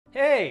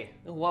Hey,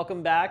 and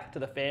welcome back to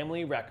the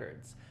Family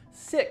Records.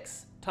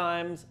 6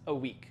 times a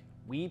week,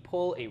 we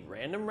pull a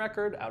random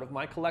record out of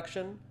my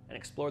collection and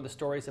explore the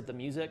stories of the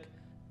music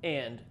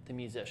and the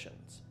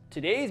musicians.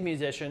 Today's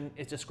musician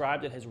is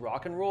described in his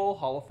Rock and Roll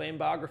Hall of Fame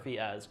biography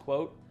as,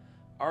 quote,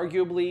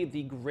 arguably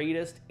the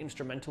greatest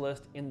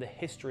instrumentalist in the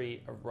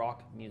history of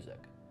rock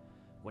music.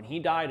 When he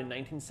died in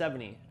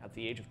 1970 at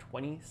the age of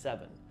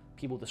 27,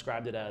 people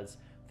described it as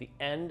the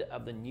end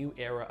of the new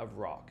era of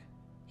rock.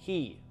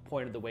 He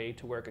pointed the way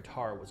to where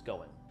guitar was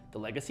going. The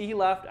legacy he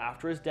left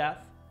after his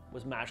death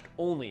was matched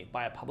only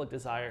by a public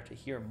desire to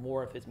hear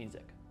more of his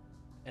music.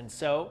 And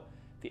so,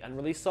 the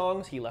unreleased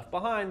songs he left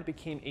behind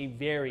became a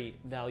very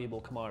valuable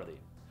commodity.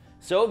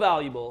 So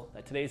valuable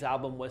that today's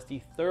album was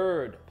the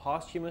 3rd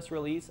posthumous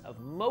release of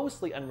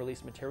mostly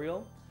unreleased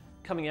material,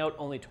 coming out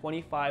only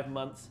 25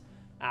 months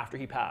after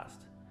he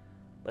passed.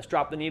 Let's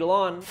drop the needle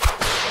on.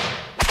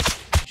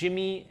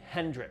 Jimi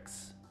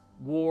Hendrix,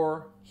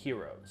 War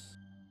Heroes.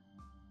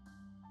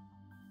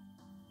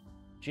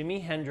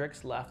 Jimi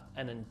Hendrix left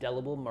an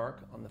indelible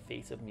mark on the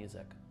face of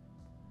music.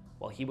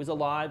 While he was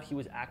alive, he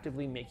was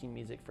actively making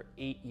music for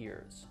 8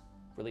 years,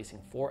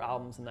 releasing 4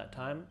 albums in that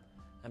time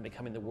and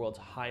becoming the world's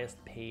highest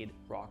paid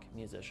rock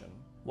musician.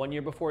 1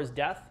 year before his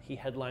death, he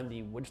headlined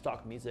the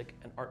Woodstock Music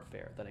and Art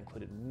Fair that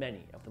included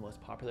many of the most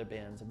popular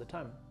bands of the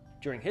time.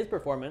 During his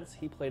performance,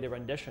 he played a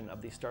rendition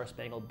of the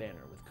Star-Spangled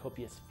Banner with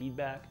copious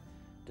feedback,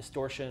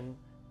 distortion,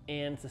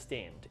 and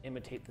sustain to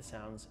imitate the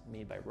sounds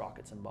made by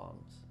rockets and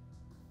bombs.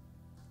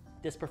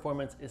 This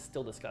performance is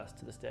still discussed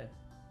to this day.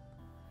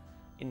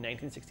 In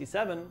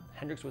 1967,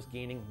 Hendrix was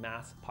gaining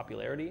mass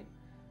popularity,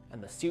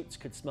 and the suits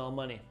could smell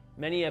money.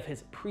 Many of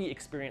his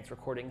pre-experience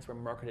recordings were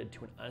marketed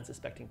to an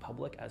unsuspecting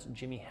public as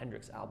Jimi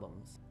Hendrix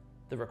albums.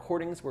 The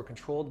recordings were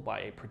controlled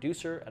by a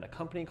producer at a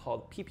company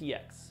called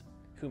PPX,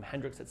 whom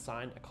Hendrix had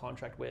signed a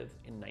contract with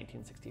in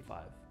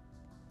 1965.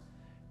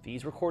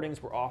 These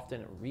recordings were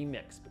often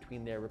remixed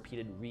between their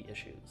repeated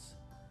reissues,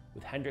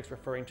 with Hendrix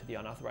referring to the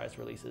unauthorized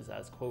releases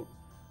as, quote,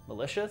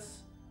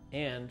 malicious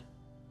and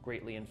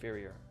greatly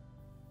inferior.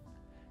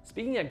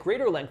 Speaking at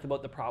greater length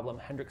about the problem,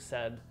 Hendrix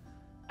said,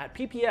 "At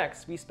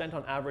PPX, we spent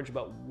on average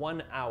about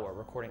 1 hour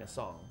recording a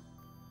song.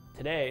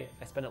 Today,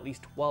 I spend at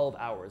least 12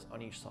 hours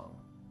on each song."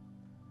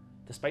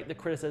 Despite the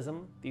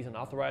criticism, these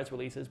unauthorized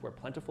releases were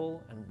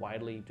plentiful and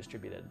widely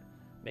distributed,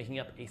 making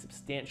up a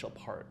substantial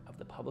part of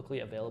the publicly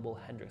available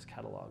Hendrix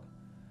catalog,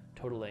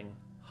 totaling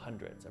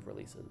hundreds of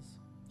releases.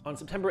 On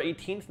September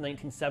 18th,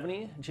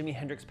 1970, Jimi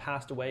Hendrix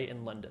passed away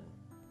in London.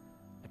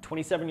 At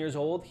 27 years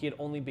old, he had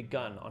only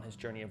begun on his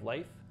journey of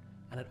life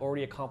and had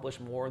already accomplished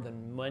more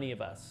than many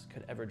of us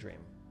could ever dream.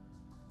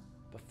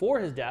 Before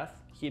his death,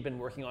 he had been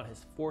working on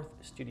his 4th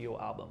studio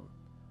album,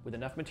 with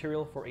enough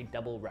material for a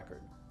double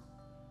record.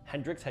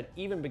 Hendrix had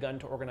even begun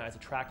to organize a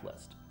track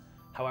list.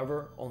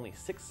 However, only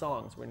 6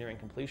 songs were nearing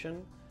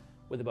completion,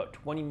 with about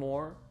 20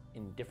 more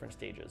in different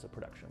stages of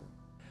production.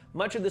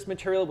 Much of this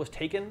material was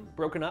taken,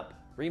 broken up,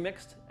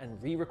 remixed,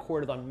 and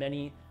re-recorded on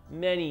many,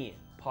 many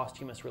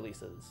posthumous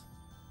releases.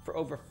 For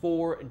over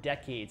 4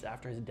 decades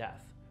after his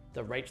death,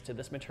 the rights to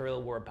this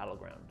material were a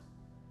battleground.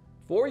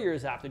 4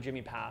 years after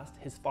Jimi passed,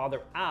 his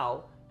father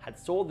Al had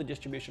sold the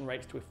distribution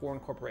rights to a foreign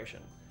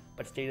corporation,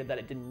 but stated that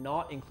it did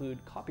not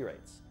include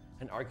copyrights,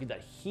 and argued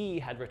that he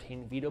had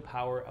retained veto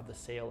power of the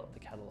sale of the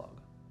catalog.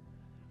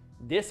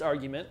 This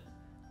argument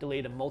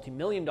delayed a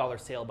multi-million-dollar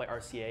sale by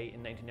RCA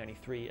in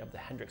 1993 of the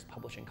Hendrix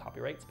publishing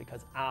copyrights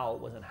because Al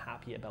was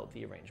unhappy about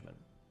the arrangement.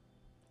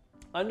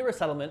 Under a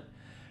settlement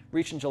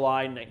reached in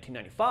July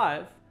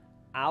 1995,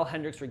 Al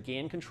Hendrix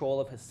regained control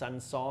of his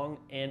son's song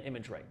and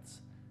image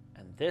rights,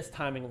 and this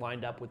timing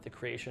lined up with the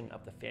creation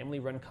of the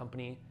family-run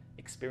company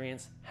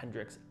Experience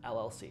Hendrix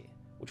LLC,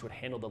 which would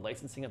handle the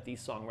licensing of these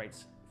song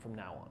rights from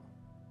now on.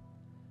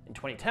 In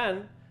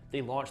 2010,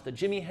 they launched the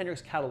Jimi Hendrix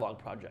Catalog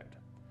Project,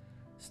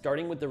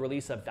 starting with the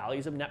release of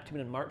Valleys of Neptune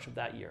in March of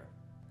that year.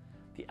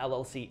 The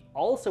LLC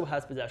also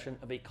has possession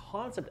of a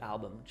concept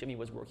album Jimi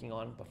was working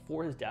on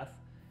before his death,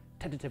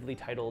 tentatively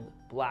titled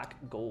Black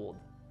Gold.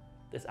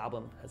 This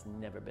album has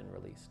never been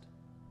released.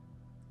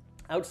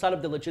 Outside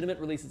of the legitimate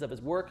releases of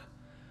his work,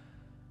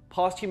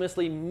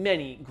 posthumously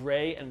many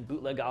gray and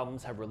bootleg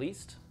albums have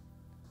released.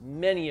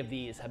 Many of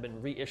these have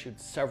been reissued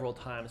several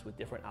times with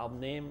different album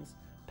names,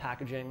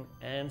 packaging,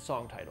 and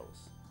song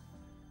titles.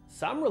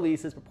 Some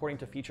releases purporting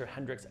to feature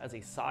Hendrix as a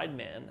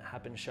sideman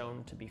have been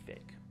shown to be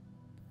fake.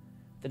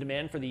 The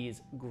demand for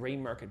these gray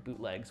market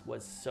bootlegs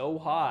was so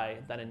high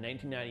that in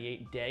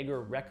 1998,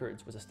 Dagger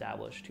Records was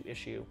established to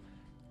issue,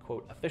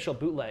 quote, official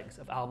bootlegs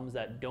of albums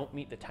that don't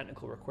meet the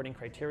technical recording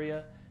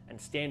criteria and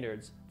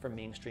standards for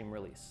mainstream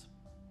release.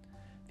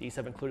 These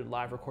have included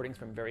live recordings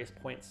from various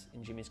points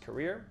in Jimi's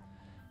career,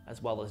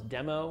 as well as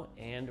demo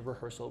and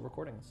rehearsal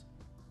recordings.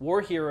 War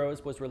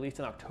Heroes was released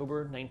in October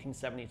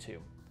 1972.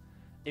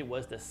 It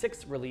was the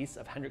 6th release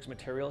of Hendrix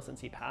material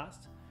since he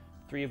passed,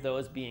 3 of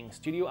those being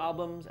studio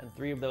albums and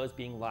 3 of those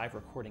being live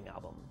recording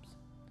albums.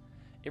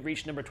 It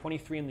reached number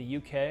 23 in the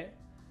UK,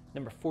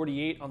 number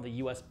 48 on the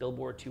US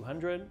Billboard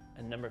 200,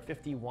 and number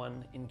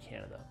 51 in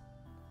Canada.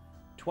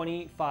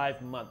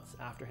 25 months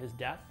after his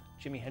death,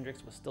 Jimi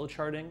Hendrix was still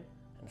charting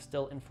and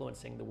still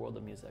influencing the world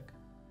of music.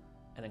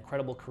 An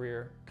incredible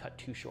career cut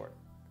too short.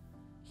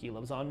 He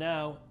lives on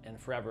now and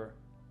forever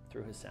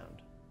through his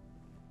sound.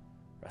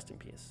 Rest in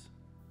peace.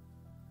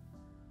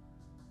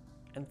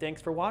 And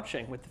thanks for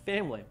watching with the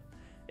family.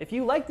 If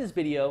you like this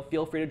video,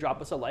 feel free to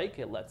drop us a like.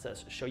 It lets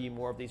us show you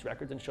more of these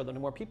records and show them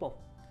to more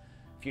people.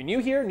 If you're new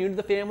here, new to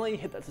the family,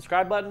 hit that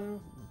subscribe button,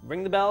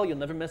 ring the bell, you'll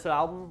never miss an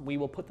album. We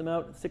will put them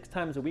out 6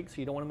 times a week, so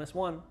you don't want to miss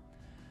one.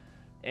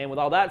 And with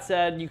all that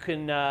said, you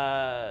can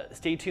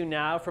stay tuned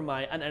now for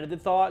my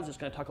unedited thoughts. Just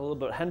going to talk a little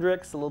bit about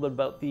Hendrix, a little bit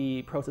about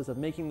the process of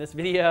making this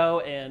video,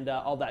 and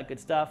all that good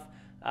stuff.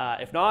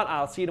 If not,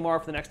 I'll see you tomorrow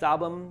for the next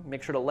album.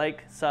 Make sure to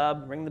like,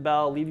 sub, ring the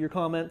bell, leave your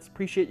comments.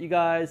 Appreciate you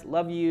guys.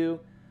 Love you.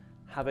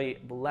 Have a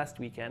blessed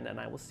weekend, and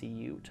I will see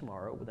you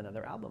tomorrow with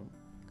another album.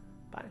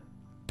 Bye.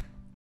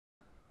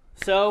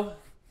 So,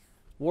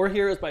 War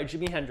Heroes by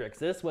Jimi Hendrix.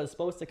 This was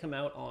supposed to come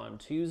out on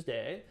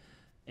Tuesday,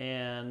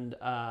 and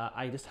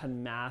I just had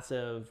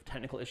massive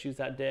technical issues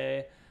that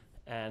day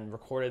and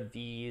recorded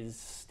these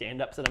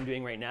stand-ups that I'm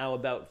doing right now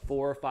about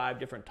 4 or 5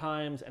 different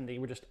times, and they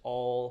were just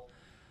all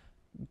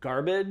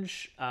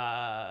garbage.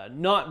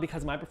 Not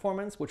because of my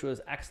performance, which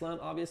was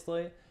excellent,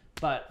 obviously,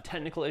 but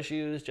technical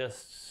issues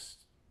just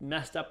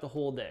messed up the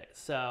whole day.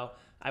 So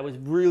I was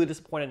really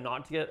disappointed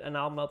not to get an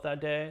album out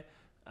that day.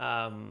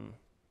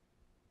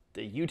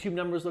 The YouTube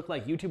numbers look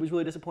like YouTube was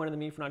really disappointed in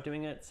me for not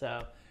doing it,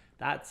 so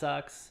that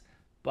sucks.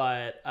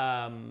 But,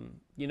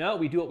 you know,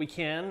 we do what we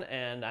can,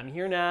 and I'm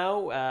here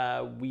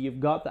now. We've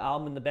got the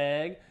album in the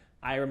bag.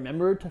 I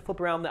remembered to flip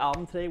around the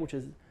album today, which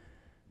is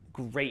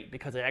great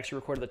because I actually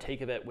recorded the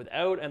take of it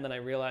without, and then I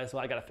realized,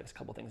 well, I gotta fix a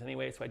couple things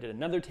anyway, so I did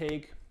another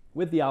take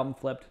with the album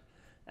flipped.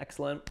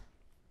 Excellent.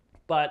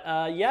 But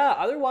yeah,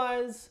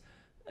 otherwise,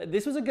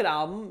 this was a good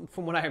album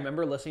from what I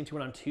remember listening to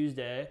it on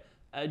Tuesday.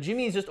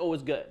 Jimi is just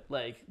always good.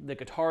 Like, the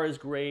guitar is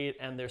great,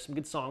 and there's some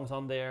good songs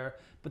on there,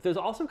 but there's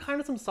also kind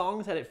of some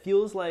songs that it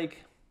feels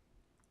like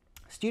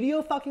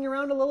studio fucking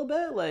around a little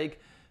bit,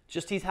 like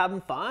just he's having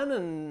fun,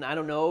 and I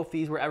don't know if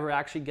these were ever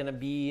actually gonna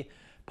be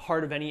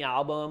part of any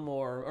album,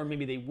 or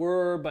maybe they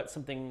were, but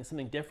something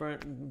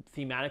different,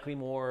 thematically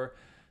more,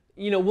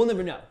 you know, we'll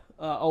never know.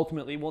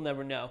 Ultimately, we'll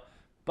never know.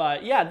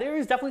 But yeah, there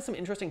is definitely some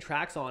interesting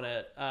tracks on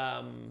it.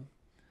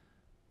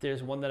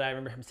 There's one that I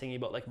remember him singing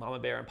about, like Mama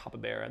Bear and Papa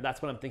Bear, and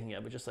that's what I'm thinking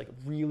of. It's just like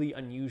really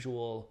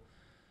unusual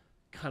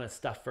kind of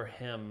stuff for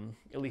him,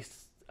 at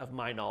least of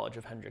my knowledge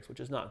of Hendrix, which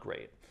is not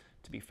great,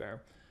 to be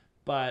fair.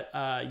 But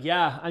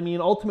yeah, I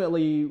mean,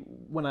 ultimately,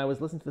 when I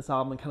was listening to this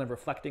album and kind of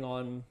reflecting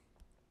on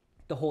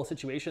the whole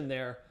situation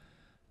there,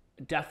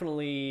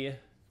 definitely,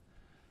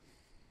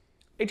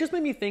 it just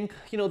made me think,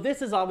 you know,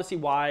 this is obviously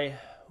why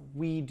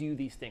we do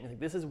these things. Like,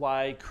 this is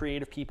why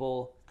creative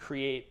people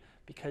create,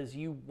 because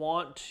you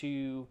want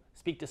to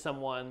speak to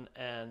someone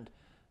and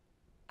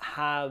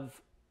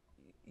have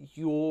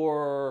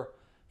your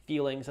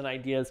feelings and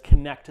ideas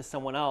connect to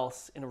someone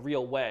else in a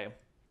real way.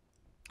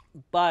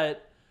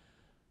 But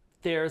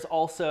there's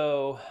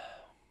also,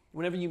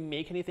 whenever you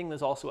make anything,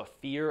 there's also a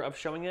fear of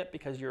showing it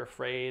because you're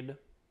afraid,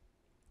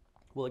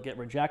 will it get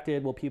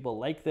rejected? Will people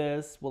like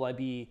this? Will I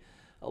be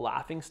a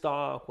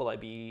laughingstock? Will I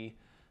be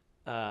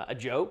a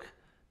joke?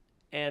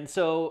 And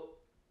so,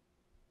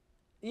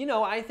 you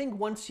know, I think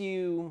once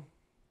you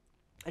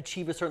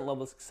achieve a certain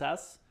level of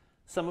success,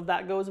 some of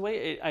that goes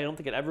away. I don't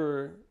think it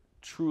ever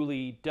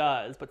truly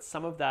does, but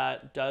some of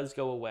that does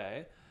go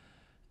away.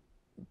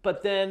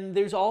 But then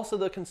there's also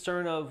the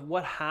concern of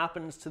what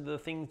happens to the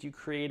things you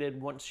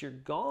created once you're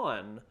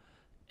gone.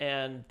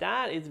 And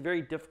that is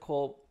very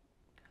difficult.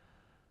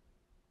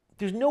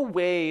 There's no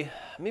way,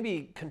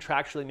 maybe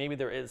contractually, maybe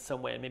there is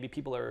some way, and maybe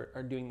people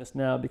are doing this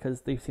now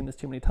because they've seen this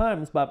too many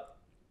times, but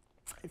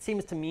it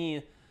seems to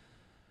me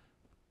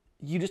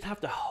you just have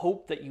to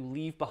hope that you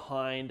leave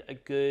behind a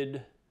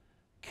good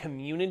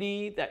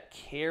community that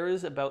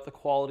cares about the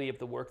quality of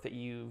the work that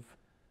you've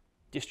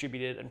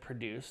distributed and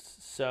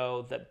produced,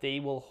 so that they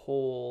will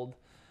hold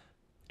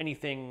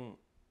anything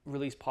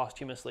released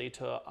posthumously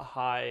to a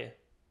high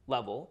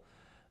level.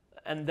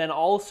 And then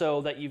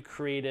also that you've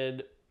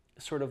created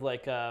sort of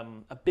like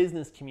a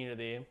business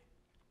community,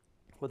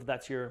 whether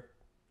that's your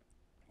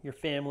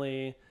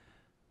family,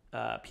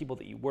 people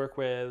that you work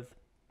with,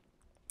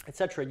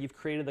 etc. You've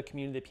created a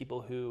community of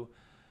people who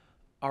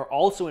are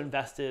also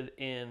invested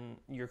in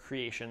your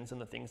creations and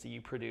the things that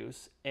you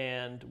produce,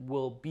 and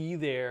will be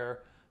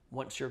there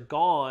once you're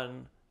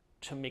gone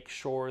to make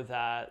sure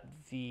that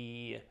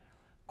the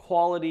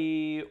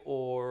quality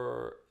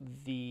or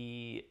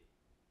the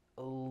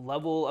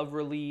level of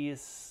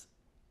release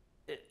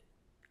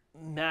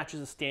matches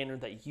a standard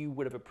that you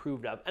would have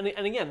approved of. And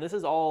again, this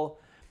is all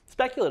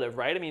speculative,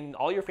 right? I mean,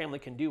 all your family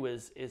can do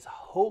is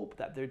hope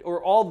that they're,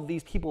 or all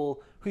these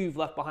people who you've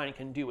left behind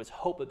can do is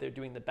hope that they're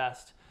doing the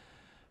best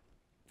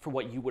for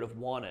what you would have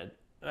wanted.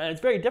 And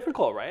it's very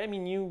difficult, right? I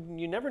mean,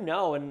 you never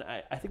know, and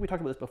I think we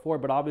talked about this before,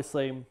 but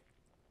obviously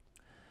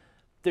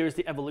there's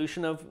the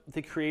evolution of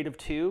the creative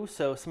too.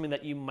 So something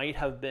that you might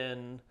have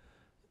been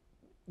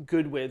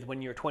good with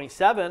when you're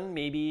 27,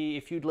 maybe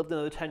if you'd lived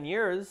another 10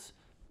 years,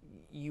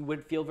 you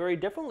would feel very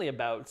differently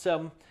about.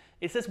 So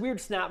it's this weird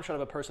snapshot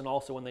of a person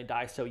also when they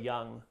die so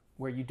young,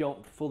 where you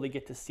don't fully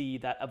get to see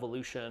that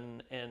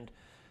evolution, and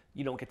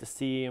you don't get to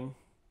see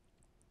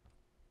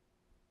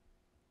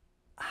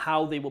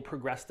how they will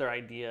progress their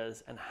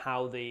ideas and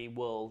how they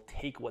will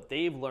take what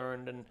they've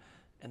learned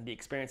and the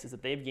experiences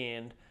that they've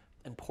gained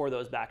and pour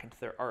those back into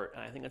their art.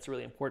 And I think that's a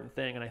really important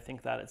thing. And I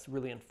think that it's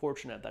really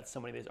unfortunate that so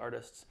many of these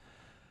artists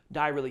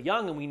die really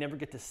young and we never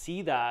get to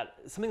see that.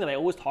 Something that I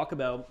always talk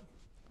about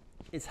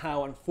is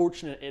how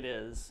unfortunate it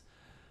is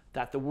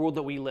that the world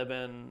that we live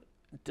in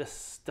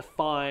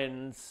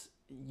defines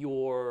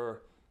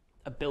your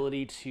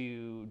ability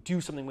to do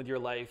something with your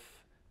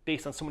life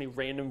based on so many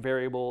random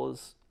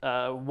variables.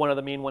 One of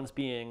the main ones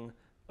being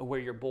where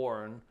you're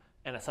born,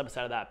 and a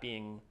subset of that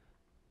being,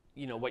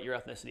 you know, what your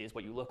ethnicity is,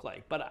 what you look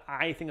like. But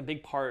I think a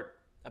big part,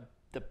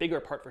 the bigger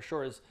part for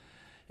sure,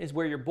 is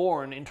where you're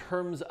born, in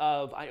terms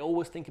of, I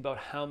always think about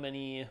how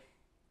many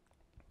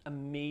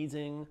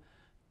amazing,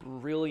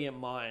 brilliant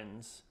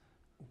minds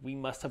we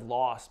must have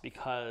lost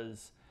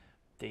because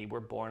they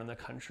were born in a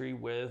country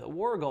with a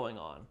war going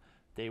on.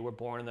 They were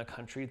born in a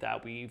country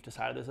that we've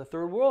decided is a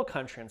third world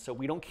country, and so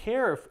we don't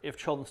care if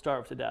children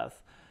starve to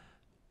death.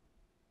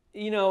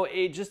 You know,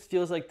 it just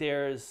feels like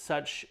there's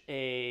such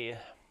a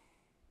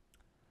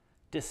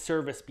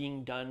disservice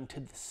being done to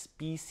the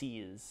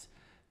species,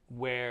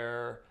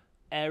 where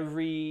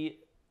every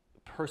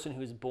person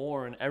who's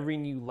born, every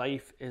new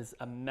life is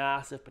a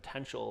massive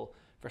potential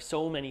for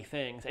so many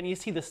things. And you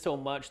see this so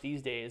much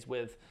these days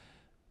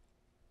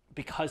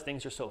because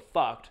things are so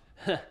fucked.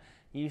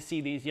 You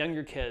see these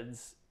younger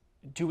kids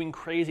doing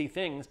crazy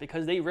things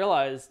because they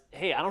realize,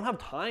 hey, I don't have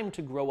time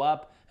to grow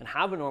up and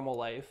have a normal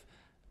life.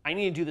 I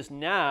need to do this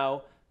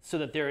now so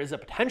that there is a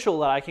potential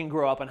that I can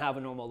grow up and have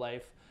a normal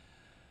life,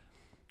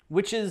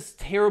 which is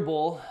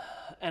terrible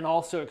and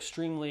also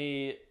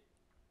extremely,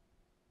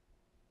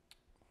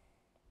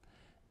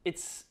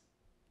 it's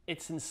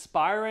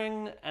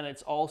inspiring, and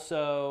it's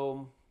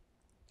also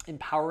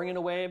empowering in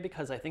a way,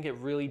 because I think it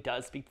really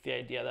does speak to the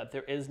idea that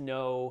there is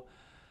no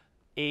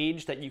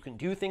age that you can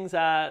do things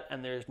at,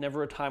 and there's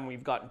never a time where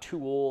you've gotten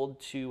too old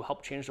to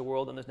help change the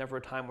world, and there's never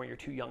a time where you're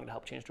too young to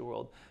help change the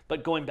world.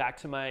 But going back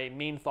to my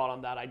main thought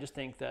on that, I just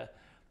think that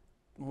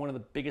one of the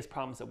biggest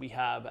problems that we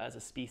have as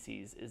a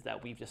species is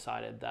that we've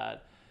decided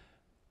that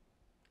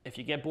if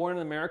you get born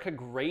in America,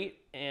 great,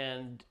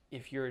 and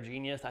if you're a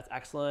genius, that's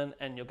excellent,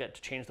 and you'll get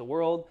to change the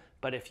world.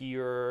 But if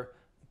you're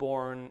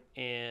born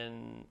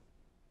in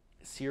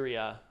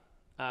Syria,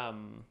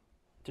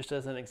 just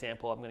as an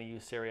example, I'm going to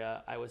use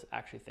Syria. I was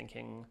actually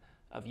thinking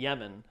of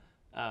Yemen,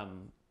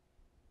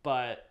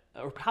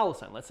 or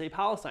Palestine. Let's say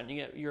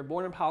Palestine. You're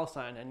born in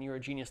Palestine and you're a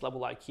genius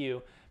level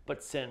IQ,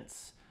 but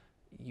since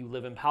you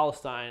live in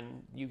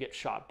Palestine, you get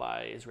shot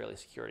by Israeli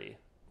security,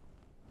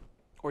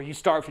 or you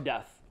starve to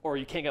death, or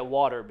you can't get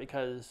water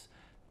because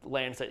the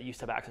lands that used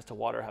to have access to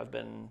water have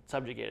been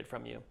subjugated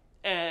from you.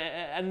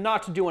 And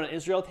not to do an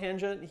Israel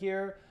tangent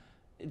here,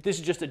 this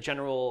is just a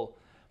general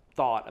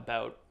thought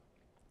about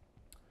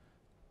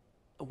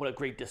what a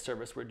great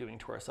disservice we're doing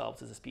to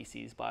ourselves as a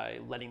species by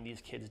letting these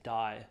kids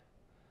die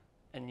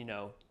and, you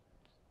know,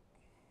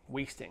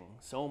 wasting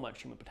so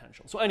much human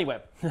potential. So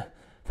anyway,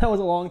 that was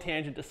a long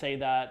tangent to say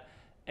that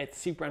it's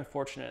super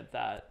unfortunate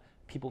that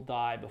people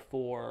die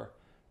before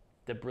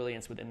the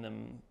brilliance within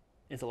them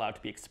is allowed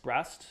to be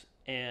expressed,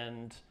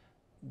 and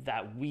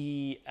that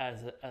we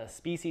as a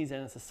species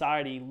and a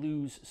society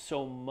lose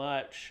so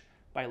much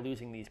by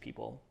losing these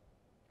people.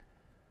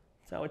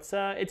 So it's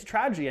a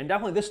tragedy, and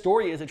definitely this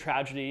story is a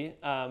tragedy.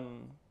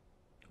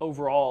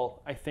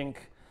 Overall, I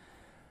think,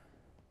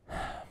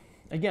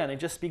 again, it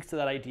just speaks to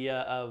that idea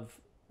of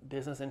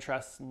business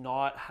interests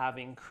not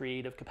having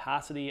creative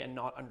capacity and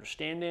not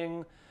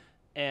understanding,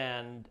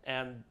 and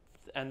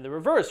the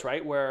reverse,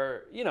 right?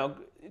 Where, you know,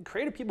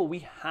 creative people,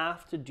 we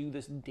have to do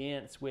this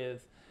dance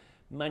with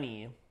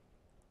money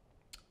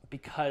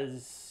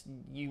because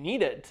you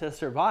need it to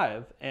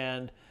survive.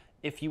 And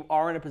if you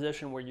are in a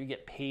position where you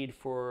get paid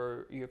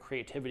for your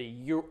creativity,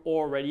 you're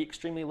already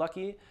extremely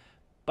lucky.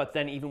 But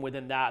then even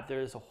within that,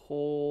 there's a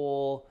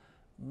whole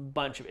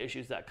bunch of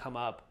issues that come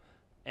up.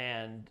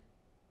 And,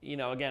 you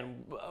know,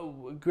 again,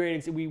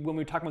 when we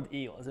were talking about the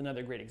Eagles,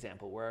 another great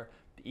example where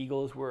the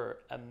Eagles were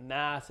a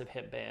massive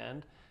hit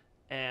band,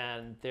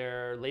 and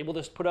their label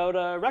just put out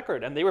a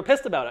record, and they were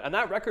pissed about it. And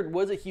that record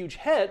was a huge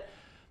hit,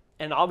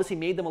 and obviously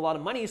made them a lot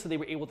of money, so they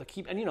were able to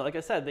keep. And, you know, like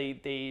I said,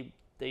 they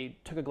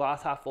took a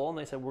glass half full, and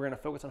they said, we're going to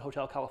focus on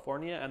Hotel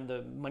California, and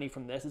the money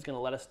from this is going to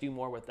let us do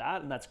more with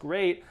that, and that's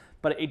great.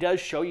 But it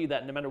does show you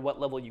that no matter what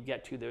level you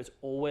get to, there's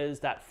always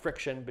that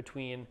friction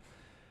between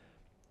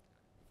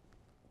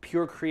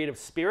pure creative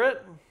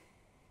spirit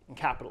and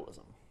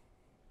capitalism.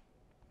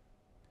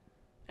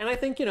 And I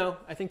think, you know,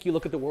 you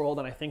look at the world,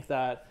 and I think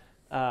that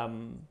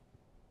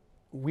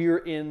we're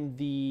in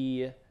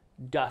the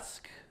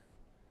dusk,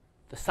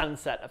 the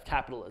sunset of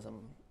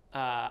capitalism.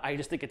 I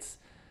just think it's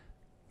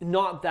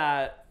not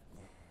that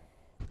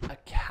a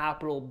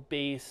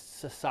capital-based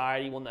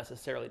society will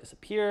necessarily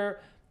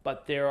disappear,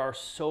 but there are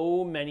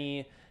so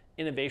many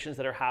innovations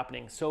that are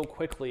happening so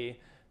quickly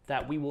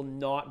that we will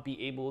not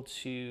be able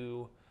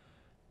to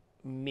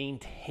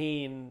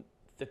maintain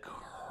the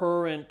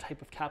current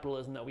type of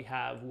capitalism that we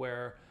have,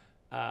 where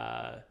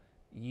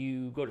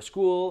you go to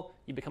school,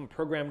 you become a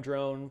program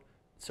drone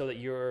so that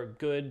you're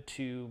good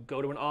to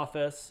go to an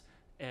office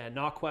and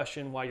not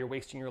question why you're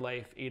wasting your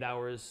life 8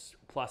 hours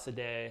plus a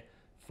day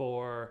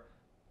for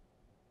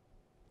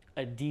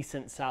a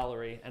decent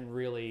salary. And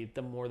really,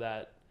 the more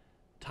that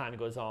time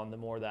goes on, the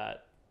more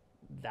that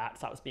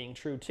stops being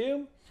true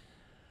too.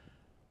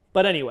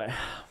 But anyway,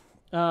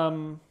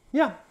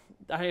 yeah,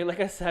 like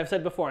I've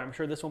said before, I'm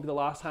sure this won't be the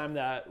last time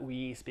that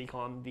we speak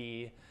on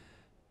the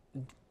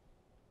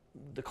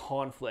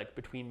conflict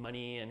between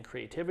money and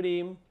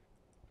creativity.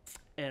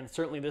 And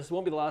certainly this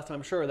won't be the last time,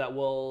 I'm sure, that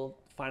we'll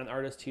find an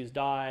artist who's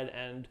died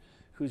and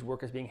whose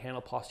work is being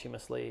handled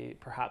posthumously,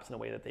 perhaps in a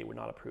way that they would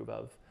not approve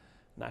of.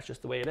 And that's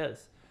just the way it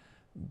is.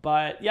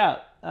 But yeah,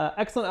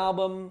 excellent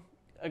album,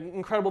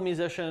 incredible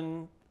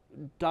musician,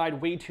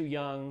 died way too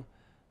young.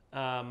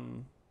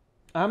 I'm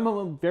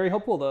very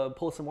hopeful to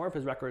pull some more of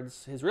his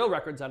records, his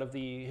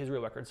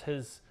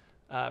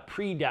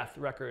pre-death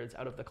records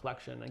out of the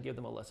collection and give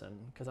them a listen,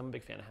 because I'm a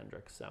big fan of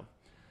Hendrix. So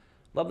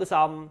love this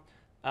album.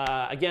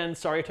 Again,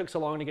 sorry it took so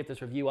long to get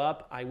this review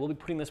up. I will be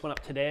putting this one up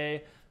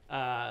today.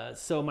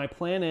 So my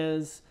plan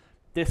is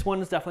this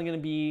one is definitely going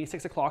to be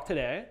 6 o'clock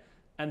today.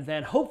 And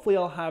then hopefully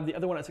I'll have the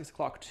other one at 6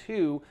 o'clock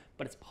too.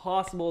 But it's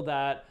possible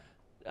that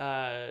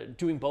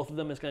doing both of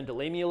them is going to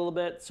delay me a little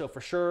bit. So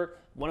for sure,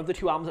 one of the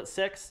two albums at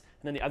 6,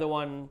 and then the other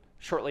one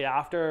shortly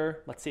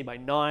after, let's say by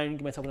 9,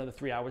 give myself another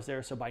 3 hours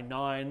there. So by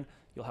 9,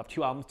 you'll have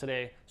 2 albums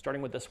today,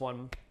 starting with this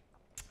one.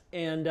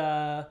 And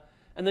then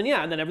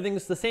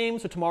everything's the same.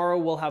 So tomorrow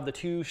we'll have the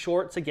 2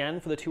 shorts again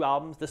for the 2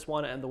 albums, this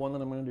one and the one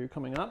that I'm going to do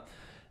coming up.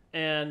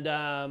 And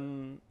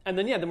then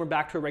we're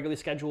back to a regularly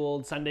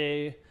scheduled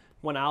Sunday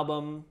 1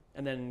 album,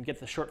 and then get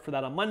the short for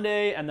that on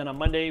Monday. And then on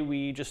Monday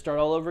we just start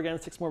all over again,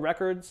 6 more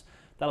records.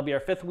 That'll be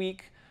our 5th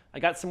week. I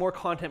got some more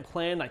content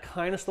planned. I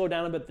kind of slowed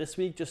down a bit this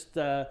week, just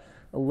a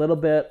little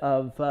bit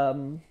of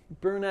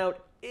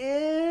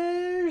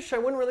burnout-ish. I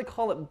wouldn't really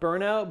call it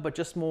burnout, but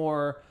just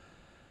more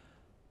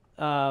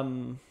a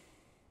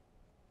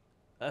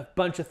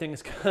bunch of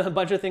things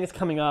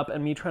coming up,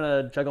 and me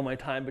trying to juggle my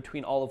time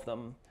between all of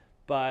them.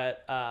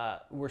 But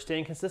we're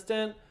staying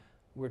consistent.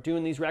 We're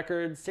doing these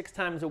records 6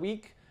 times a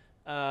week,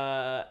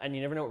 and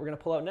you never know what we're going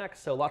to pull out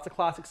next. So lots of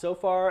classics so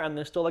far, and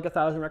there's still like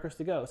 1,000 records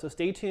to go. So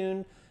stay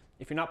tuned.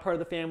 If you're not part of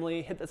the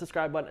family, hit that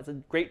subscribe button. It's a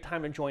great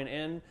time to join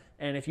in.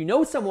 And if you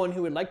know someone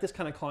who would like this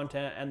kind of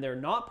content and they're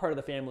not part of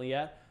the family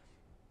yet,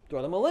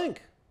 throw them a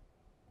link.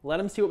 Let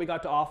them see what we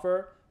got to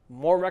offer.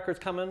 More records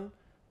coming.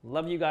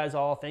 Love you guys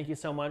all. Thank you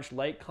so much.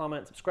 Like,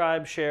 comment,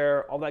 subscribe,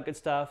 share, all that good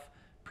stuff.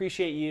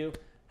 Appreciate you.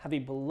 Have a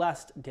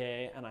blessed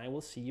day, and I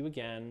will see you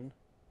again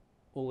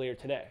later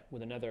today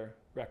with another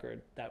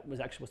record that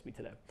was actually supposed to be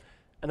today.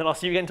 And then I'll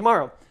see you again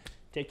tomorrow.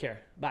 Take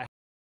care. Bye.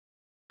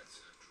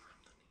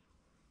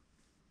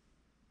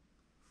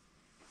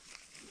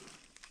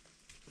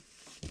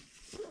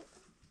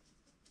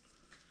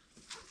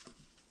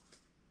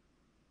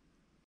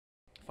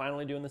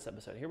 Finally doing this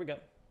episode. Here we go.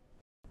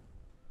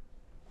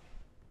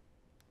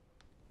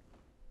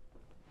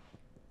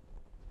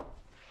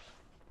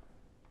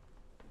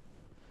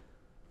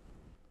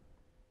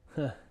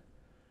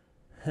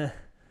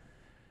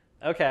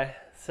 Okay,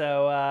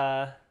 so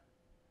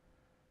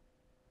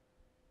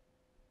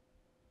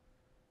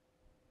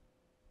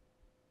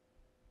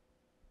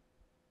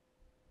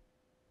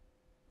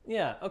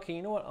yeah, okay,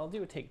 you know what? I'll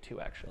do a take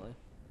 2 actually.